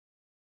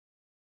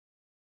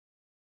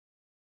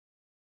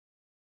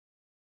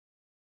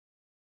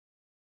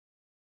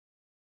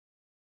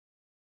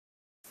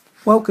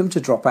Welcome to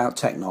DropOut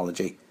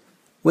Technology.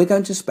 We're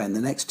going to spend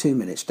the next 2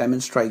 minutes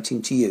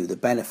demonstrating to you the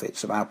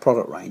benefits of our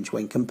product range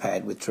when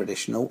compared with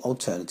traditional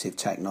alternative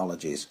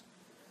technologies.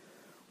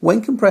 When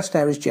compressed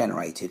air is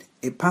generated,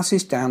 it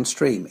passes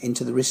downstream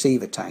into the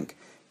receiver tank,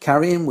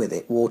 carrying with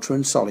it water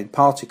and solid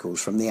particles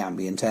from the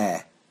ambient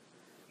air.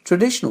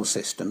 Traditional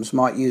systems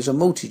might use a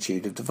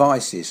multitude of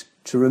devices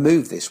to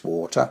remove this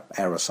water,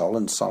 aerosol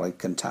and solid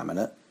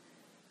contaminant.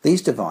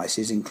 These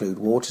devices include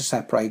water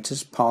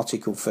separators,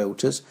 particle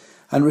filters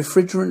and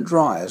refrigerant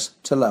dryers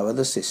to lower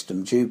the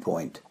system dew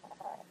point.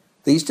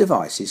 These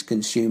devices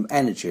consume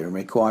energy and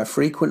require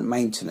frequent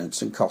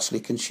maintenance and costly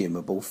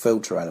consumable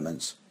filter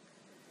elements.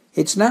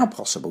 It's now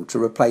possible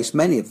to replace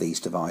many of these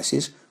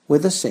devices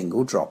with a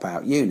single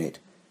dropout unit,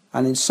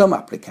 and in some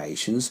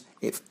applications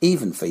it's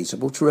even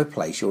feasible to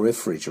replace your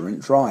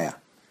refrigerant dryer.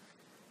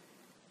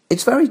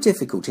 It's very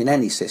difficult in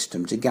any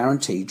system to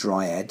guarantee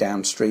dry air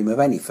downstream of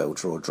any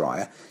filter or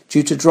dryer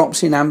due to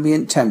drops in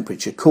ambient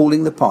temperature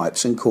cooling the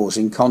pipes and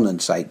causing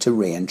condensate to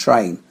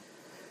re-entrain.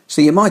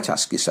 So you might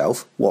ask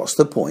yourself, what's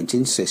the point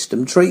in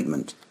system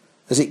treatment,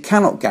 as it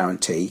cannot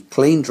guarantee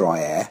clean dry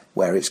air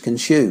where it's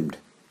consumed.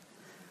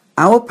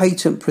 Our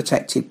patent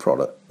protected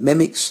product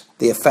mimics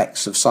the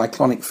effects of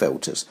cyclonic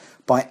filters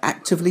by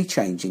actively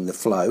changing the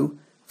flow,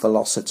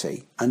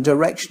 velocity and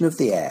direction of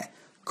the air,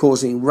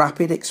 causing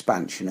rapid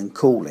expansion and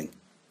cooling.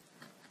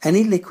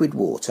 Any liquid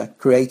water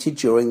created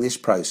during this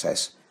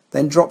process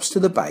then drops to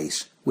the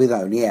base with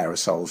only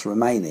aerosols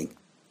remaining.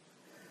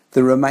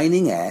 The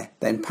remaining air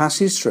then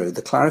passes through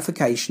the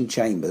clarification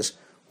chambers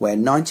where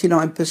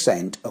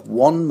 99% of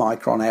 1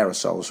 micron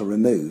aerosols are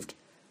removed,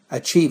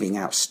 achieving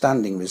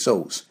outstanding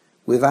results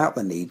without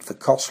the need for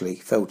costly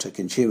filter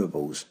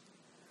consumables.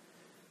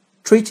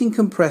 Treating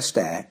compressed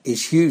air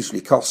is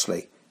hugely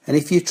costly, and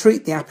if you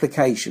treat the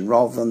application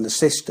rather than the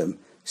system,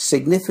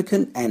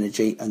 significant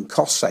energy and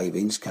cost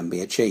savings can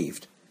be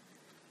achieved.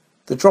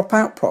 The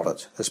DropOut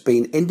product has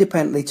been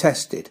independently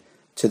tested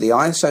to the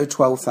ISO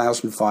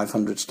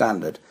 12500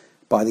 standard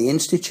by the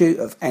Institute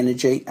of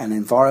Energy and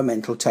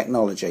Environmental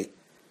Technology.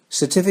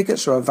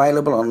 Certificates are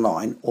available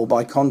online or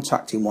by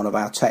contacting one of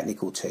our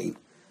technical team.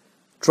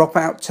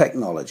 DropOut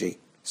Technology.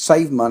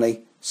 Save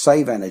money,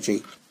 save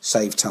energy,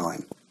 save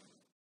time.